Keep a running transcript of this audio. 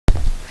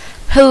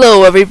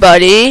Hello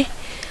everybody.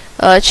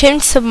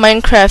 Changed some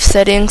Minecraft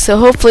settings, so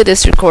hopefully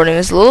this recording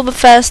is a little bit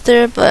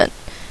faster, but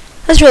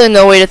there's really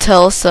no way to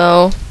tell,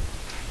 so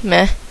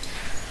meh.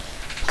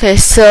 Okay,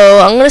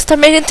 so I'm gonna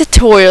start making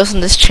tutorials on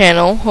this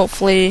channel.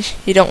 Hopefully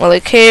you don't really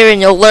care and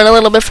you'll learn a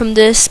little bit from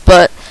this,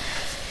 but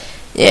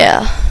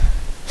yeah.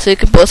 So you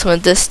can build some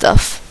of this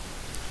stuff.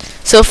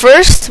 So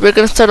first, we're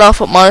gonna start off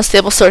with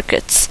monostable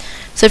circuits.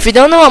 So if you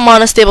don't know what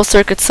monostable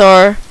circuits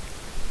are,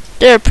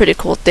 they're a pretty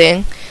cool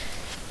thing.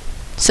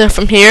 So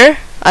from here,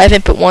 I have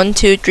input 1,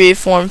 2, 3,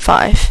 4, and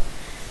 5.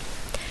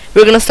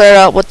 We're gonna start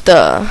out with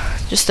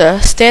just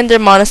a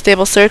standard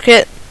monostable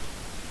circuit.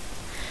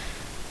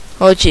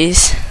 Oh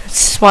jeez,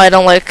 this is why I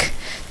don't like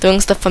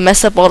doing stuff I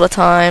mess up all the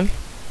time.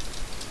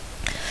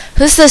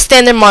 This is a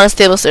standard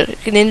monostable circuit.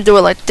 You need to do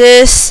it like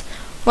this,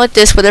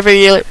 whatever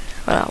you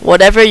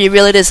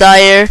really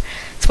desire.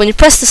 So when you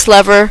press this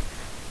lever,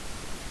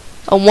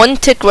 a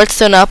 1-tick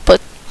redstone output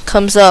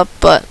comes up,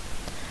 but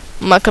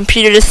my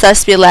computer just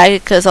has to be laggy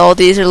because all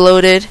these are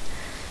loaded,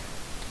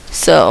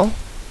 so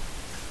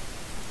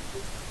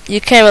you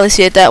can't really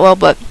see it that well,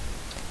 but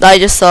I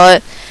just saw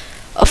it.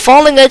 A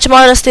falling edge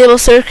monostable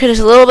circuit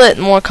is a little bit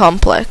more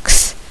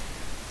complex.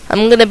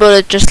 I'm gonna build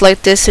it just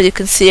like this so you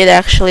can see it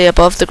actually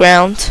above the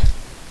ground.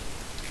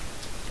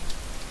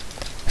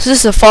 So this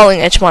is a falling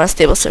edge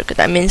monostable circuit.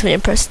 That means when you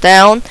press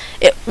down,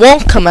 it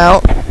won't come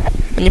out.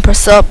 When you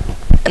press up,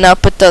 an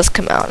output does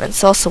come out, and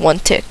it's also 1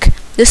 tick.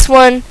 This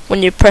one,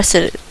 when you press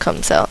it, it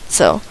comes out.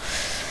 So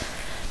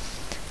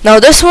now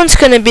this one's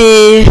gonna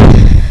be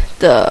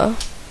the,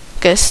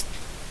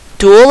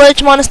 dual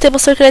edge monostable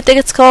circuit, I think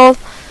it's called.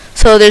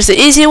 So there's the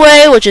easy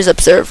way, which is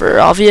observer,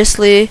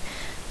 obviously.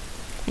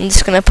 I'm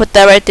just gonna put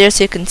that right there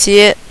so you can see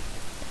it.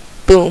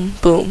 Boom,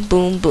 boom,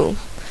 boom, boom.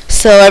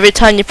 So every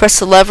time you press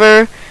the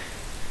lever,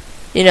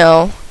 you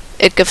know,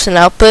 it gives an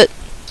output.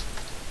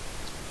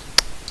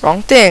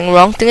 Wrong thing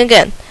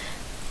again.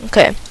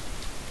 Okay.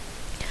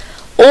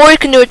 Or you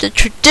can do it the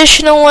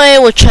traditional way,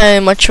 which I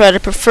much rather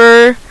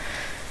prefer.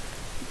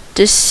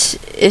 This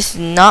is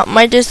not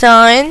my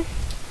design.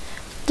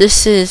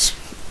 This is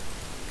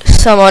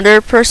some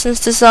other person's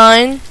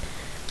design,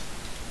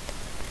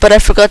 but I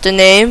forgot the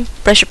name,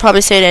 but I should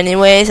probably say it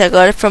anyways. I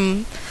got it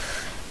from,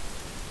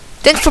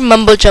 I think from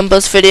Mumbo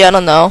Jumbo's video, I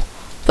don't know.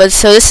 But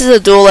so this is a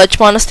dual edge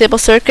monostable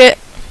circuit.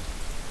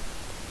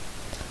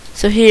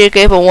 So here it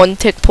gave a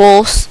 1-tick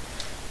pulse,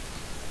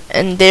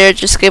 and there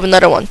just gave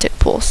another 1-tick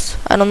pulse.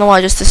 I don't know why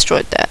I just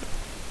destroyed that.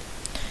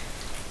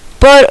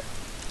 But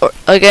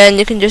again,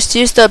 you can just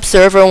use the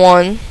observer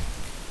one.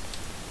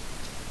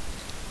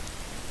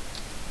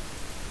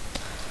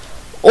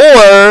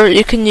 Or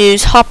you can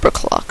use hopper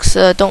clocks.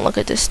 Don't look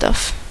at this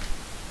stuff.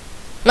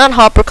 Not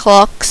hopper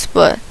clocks,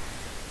 but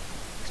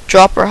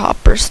dropper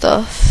hopper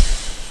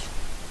stuff.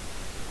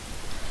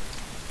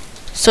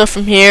 So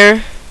from here,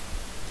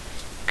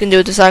 you can do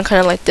a design kind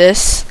of like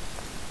this.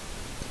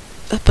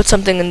 Put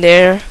something in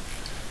there.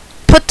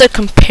 Put the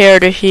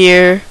comparator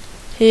here,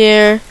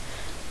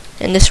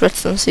 and this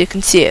redstone so you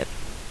can see it.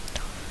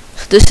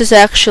 So this is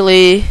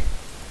actually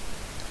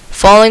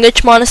falling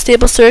edge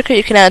monostable circuit.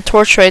 You can add a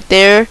torch right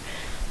there,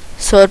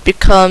 so it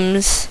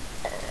becomes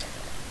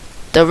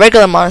the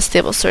regular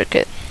monostable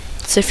circuit.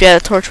 So if you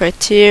add a torch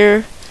right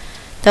here,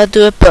 that'll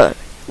do it. But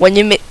when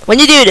you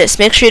do this,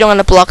 make sure you don't want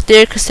to block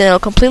there, because then it'll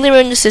completely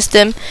ruin the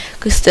system.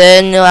 Because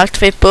then you'll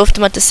activate both of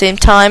them at the same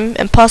time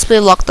and possibly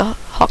lock the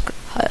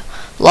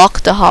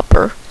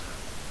hopper.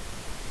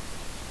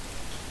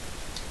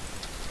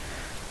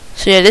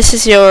 So yeah, this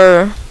is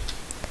your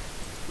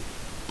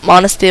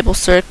monostable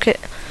circuit.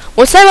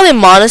 Well, it's not really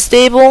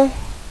monostable.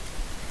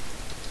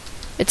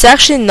 It's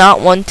actually not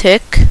 1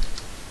 tick.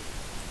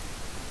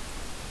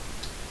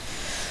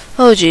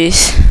 Oh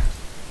jeez.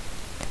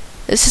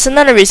 This is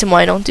another reason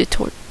why I don't do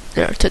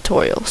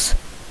tutorials.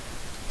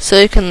 So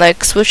you can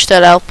like switch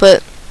that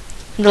output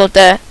and like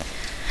that.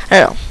 I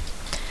don't know.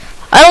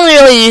 I don't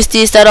really use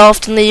these that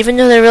often, even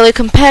though they're really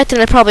compact,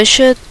 and I probably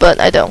should, but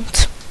I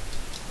don't.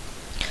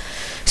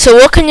 So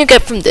what can you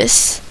get from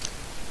this?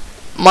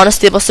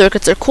 Monostable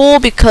circuits are cool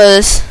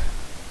because,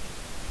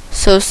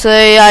 so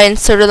say I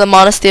inserted a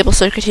monostable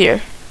circuit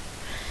here.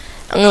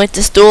 I'm going to make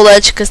this dual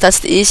edge because that's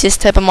the easiest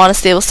type of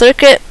monostable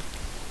circuit.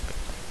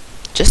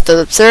 Just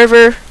the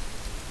observer.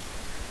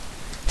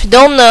 If you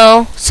don't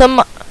know,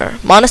 some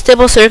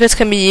monostable circuits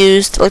can be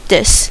used like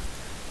this.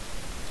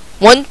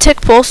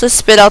 1-tick pulses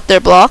spit out their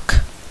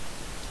block.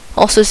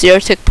 Also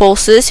 0-tick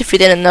pulses, if you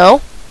didn't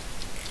know.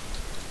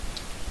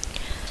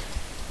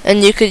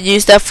 And you could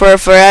use that for a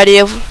variety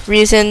of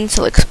reasons,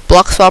 like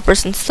block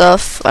swappers and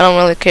stuff. I don't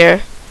really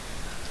care.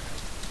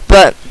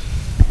 But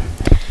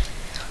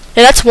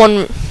yeah, that's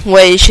one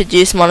way you should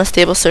use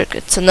monostable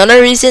circuits.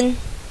 Another reason,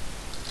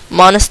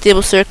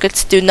 monostable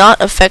circuits do not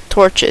affect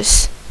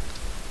torches.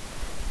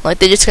 Like,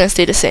 they're just gonna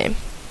stay the same.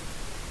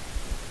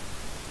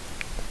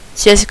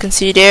 So as you can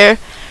see there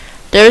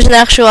is an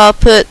actual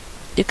output.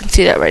 You can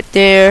see that right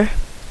there.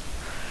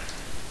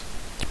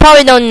 You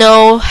probably don't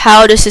know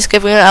how this is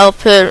giving an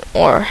output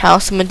or how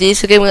some of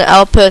these are giving an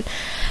output,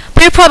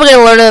 But you're probably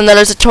gonna learn in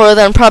another tutorial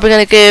that I'm probably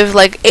gonna give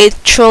like 8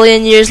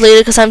 trillion years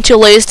later, because I'm too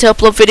lazy to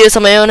upload videos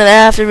on my own, and I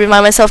have to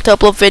remind myself to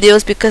upload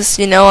videos because,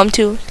 you know, I'm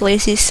too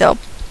lazy. So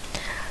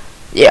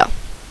yeah,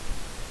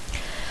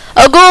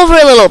 I'll go over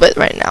a little bit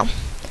right now.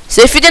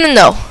 So if you didn't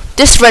know,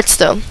 this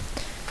redstone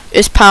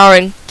is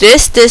powering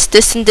this,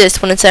 and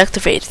this when it's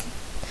activated.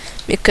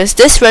 Because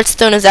this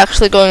redstone is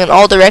actually going in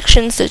all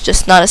directions. There's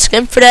just not a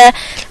skin for that.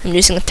 I'm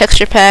using a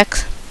texture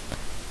pack.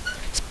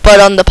 But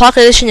on the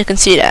Pocket Edition you can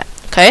see that.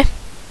 Okay?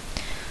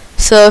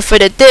 So if I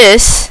did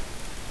this,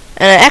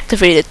 and I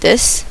activated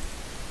this,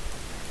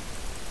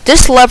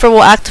 this lever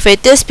will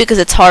activate this because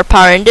it's hard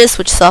powering this,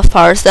 which soft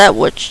powers that,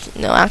 which,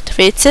 you know,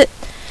 activates it.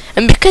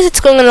 And because it's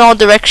going in all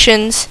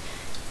directions,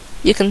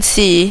 you can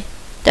see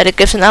that it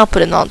gives an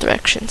output in all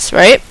directions,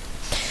 right?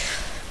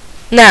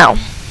 Now,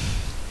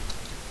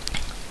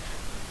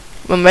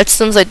 when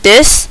redstone's like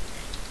this,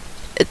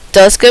 it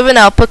does give an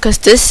output because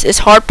this is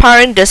hard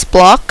powering this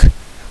block,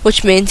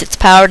 which means it's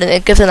powered, and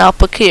it gives an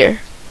output here.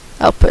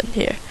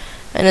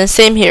 And then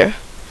same here.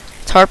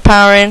 It's hard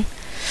powering.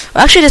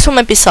 Well, actually, this one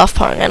might be soft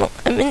powering.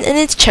 I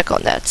need to check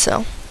on that.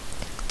 So,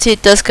 see,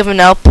 it does give an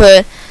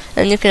output,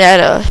 and you can add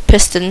a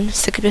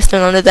sticky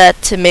piston under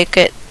that to make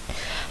it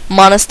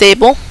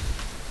monostable.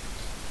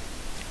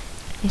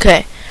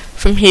 Okay,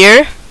 from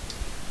here,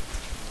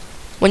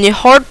 when you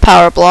hard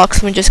power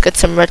blocks, let me just get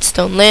some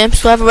redstone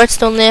lamps. Do I have a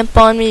redstone lamp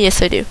on me?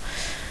 Yes, I do.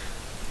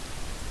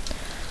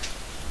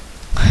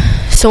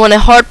 So when I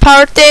hard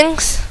power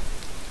things,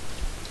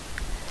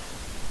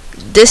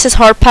 this is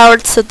hard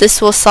powered, so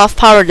this will soft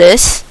power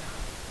this.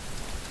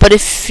 But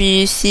if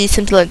you see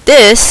something like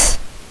this,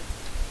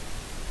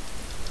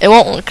 it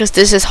won't work because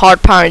this is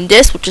hard powering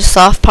this, which is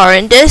soft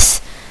powering this,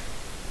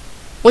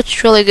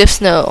 which really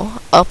gives no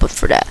output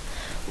for that.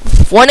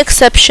 One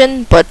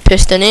exception, but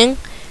pistoning.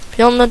 If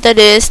you don't know what that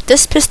is,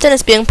 this piston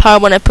is being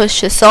powered when I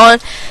push this on.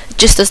 It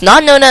just does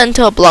not know that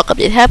until a block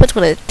update happens.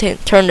 When I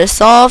turn this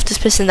off, this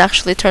piston is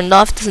actually turned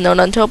off. It doesn't know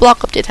that until a block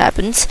update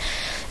happens.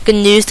 You can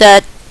use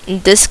that in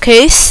this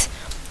case.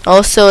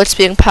 Also, it's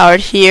being powered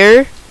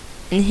here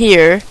and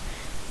here.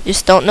 You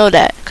just don't know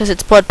that because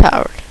it's blood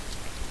powered.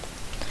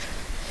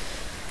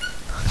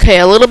 Okay,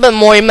 a little bit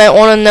more you might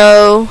want to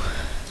know,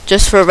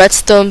 just for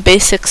redstone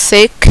basic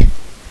sake.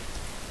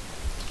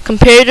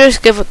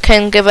 Comparators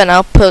can give an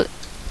output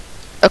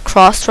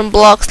across from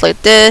blocks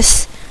like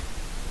this.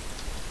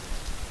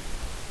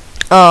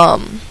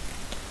 And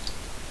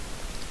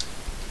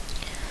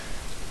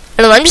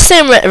I'm just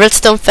saying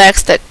redstone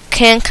facts that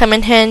can come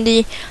in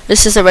handy.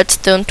 This is a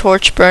redstone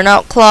torch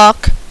burnout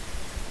clock.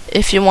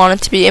 If you want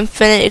it to be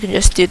infinite, you can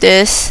just do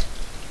this.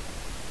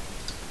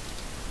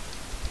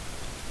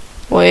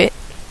 Wait.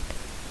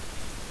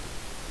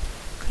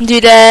 Do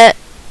that.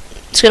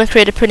 It's gonna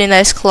create a pretty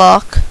nice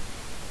clock.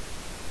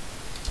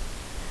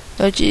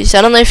 Oh geez,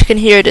 I don't know if you can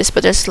hear this,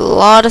 but there's a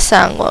lot of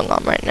sound going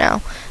on right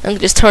now. I can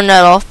just turn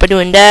that off by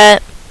doing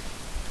that.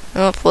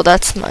 Oh, well,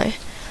 that's my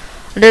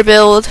other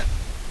build.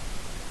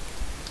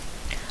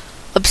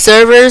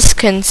 Observers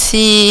can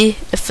see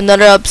if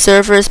another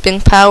observer is being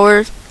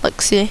powered.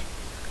 Like, see?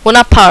 Well,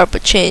 not powered,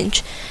 but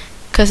change.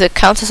 Because it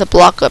counts as a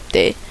block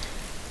update.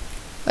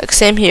 Like,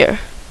 same here.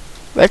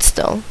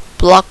 Redstone.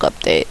 Block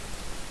update.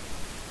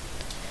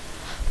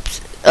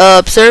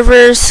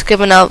 Observers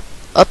give an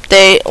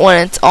update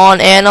when it's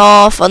on and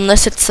off,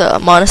 unless it's a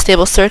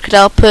monostable circuit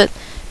output.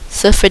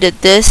 So if I did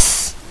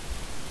this,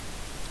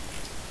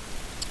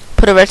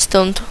 put a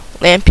redstone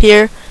lamp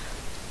here,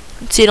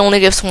 see, it only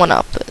gives one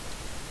output.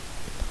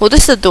 Well,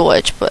 this is a dual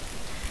edge, but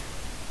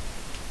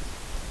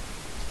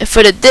if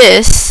I did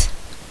this,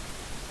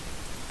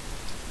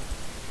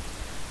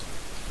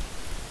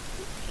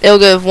 it'll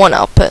give one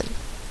output,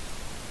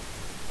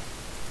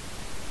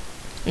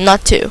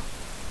 not two.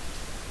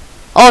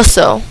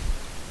 Also,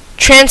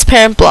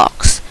 transparent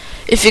blocks.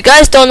 If you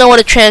guys don't know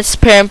what a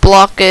transparent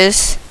block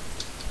is,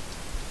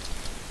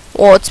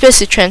 well, it's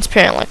basically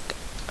transparent, like,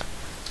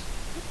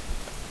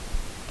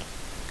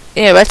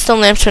 yeah,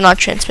 redstone lamps are not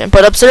transparent,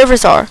 but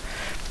observers are.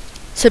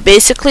 So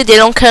basically, they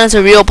don't count as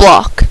a real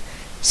block.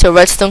 So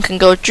redstone can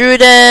go through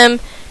them.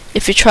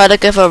 If you try to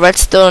give a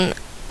redstone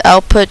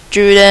output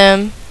through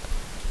them,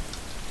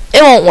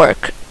 it won't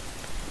work,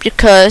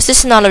 because this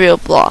is not a real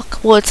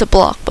block. Well, it's a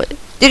block, but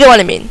you get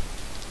what I mean.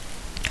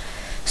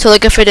 So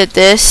like if I did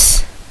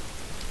this,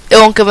 it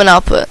won't give an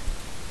output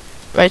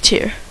right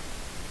here.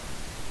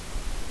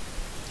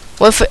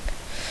 What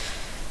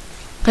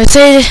if I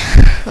say,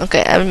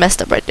 okay, I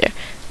messed up right there.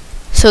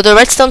 So the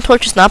redstone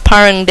torch is not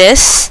powering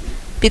this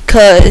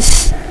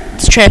because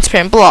it's a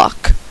transparent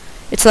block.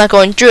 It's not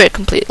going through it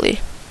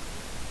completely.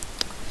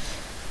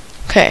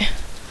 Okay,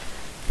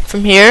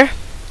 from here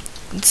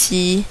you can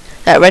see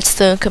that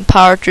redstone can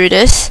power through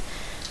this.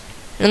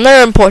 And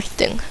another important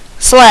thing,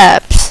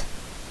 slabs.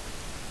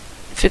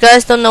 If you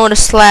guys don't know what a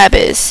slab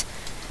is,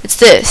 it's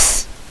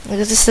this.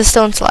 Because this is a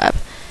stone slab.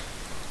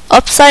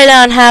 Upside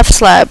down half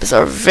slabs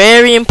are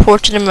very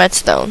important in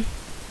redstone.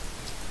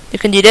 You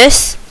can do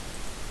this,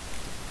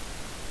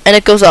 and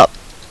it goes up.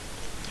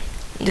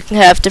 You can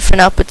have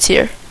different outputs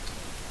here.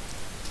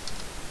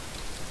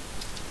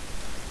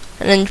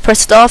 and then you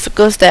press it off, it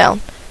goes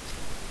down.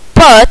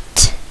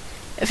 But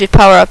if you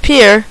power up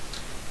here,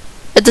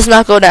 it does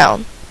not go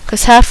down,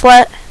 because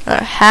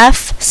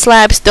half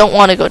slabs don't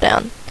want to go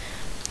down,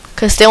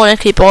 because they want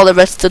to keep all the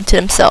redstone to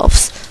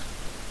themselves.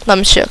 No,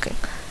 I'm joking.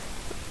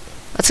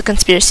 That's a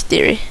conspiracy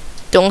theory.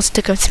 Don't listen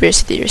to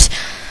conspiracy theories.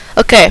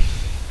 Okay.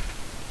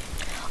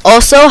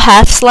 Also,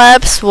 half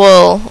slabs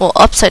will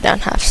upside down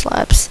half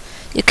slabs.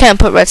 You can't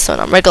put redstone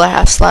on regular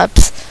half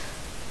slabs.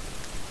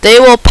 They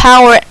will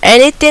power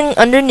anything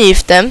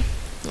underneath them,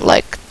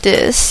 like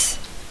this.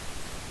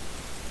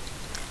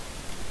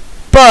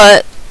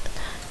 But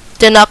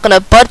they're not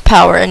gonna bud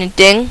power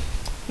anything,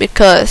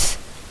 because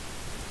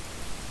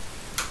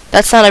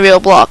that's not a real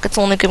block. It's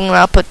only giving an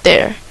output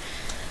there.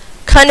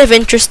 Kind of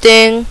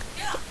interesting.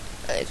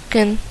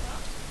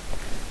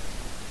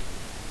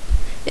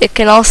 It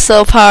can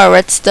also power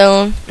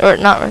redstone, or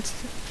not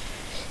redstone.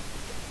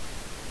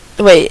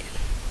 Wait.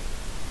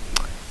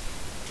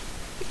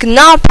 It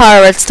cannot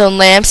power redstone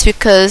lamps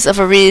because of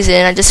a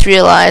reason. I just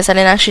realized. I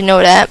didn't actually know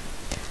that.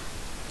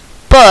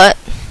 But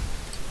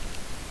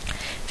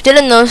if you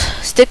didn't know,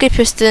 sticky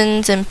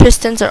pistons and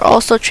pistons are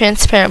also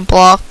transparent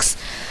blocks.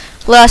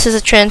 Glass is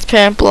a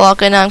transparent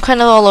block, and I'm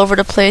kind of all over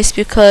the place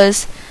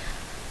because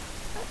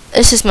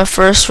this is my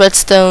first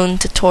redstone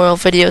tutorial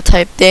video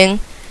type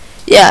thing.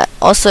 Yeah,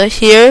 also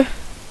here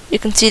you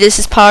can see this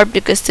is powered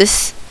because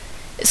this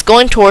is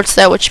going towards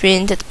that, which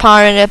means it's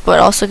powering it but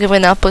also giving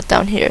an output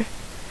down here.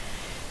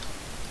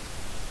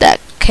 That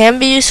can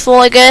be useful,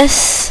 I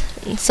guess,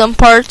 in some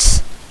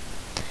parts.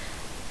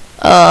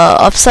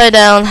 Upside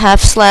down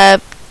half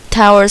slab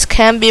towers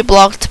can be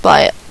blocked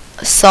by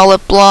a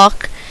solid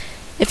block.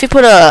 If you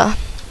put a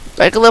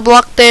regular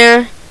block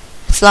there,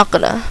 it's not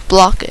gonna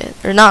block it,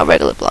 or not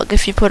regular block.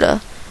 If you put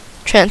a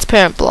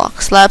transparent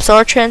block, slabs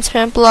are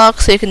transparent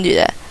blocks, so you can do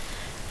that.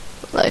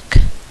 Like,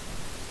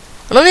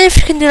 I don't know if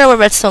you can do that with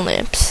redstone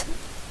lamps.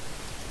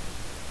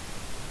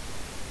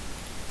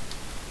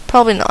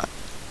 Probably not.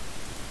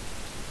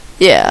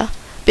 Yeah,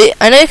 but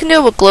I know you can do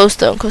it with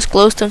glowstone, because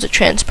glowstone's a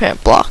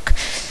transparent block.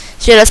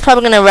 So yeah, that's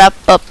probably gonna wrap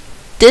up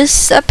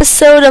this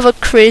episode of a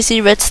crazy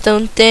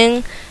redstone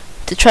thing,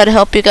 to try to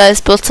help you guys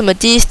build some of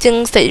these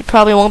things that you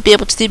probably won't be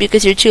able to do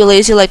because you're too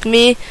lazy like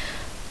me.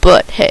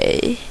 But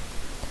hey.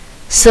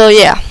 So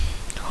yeah,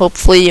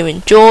 hopefully you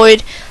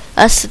enjoyed.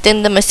 That's the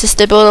thing that my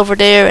sister built over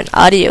there, and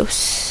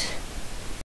adios.